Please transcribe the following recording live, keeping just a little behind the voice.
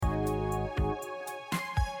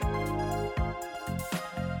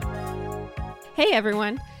Hey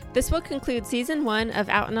everyone! This will conclude Season 1 of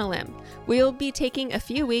Out on a Limb. We will be taking a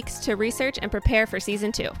few weeks to research and prepare for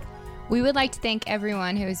Season 2. We would like to thank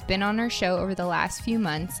everyone who has been on our show over the last few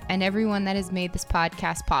months and everyone that has made this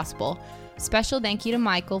podcast possible. Special thank you to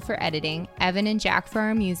Michael for editing, Evan and Jack for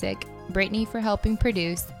our music, Brittany for helping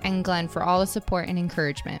produce, and Glenn for all the support and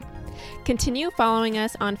encouragement. Continue following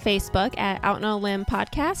us on Facebook at Out on a Limb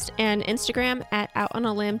Podcast and Instagram at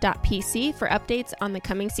outonalimb.pc for updates on the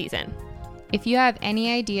coming season. If you have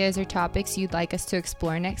any ideas or topics you'd like us to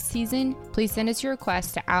explore next season, please send us your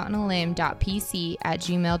request to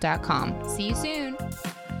outonalimb.pc@gmail.com. See you soon!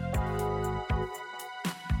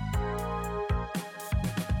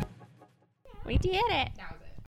 We did it!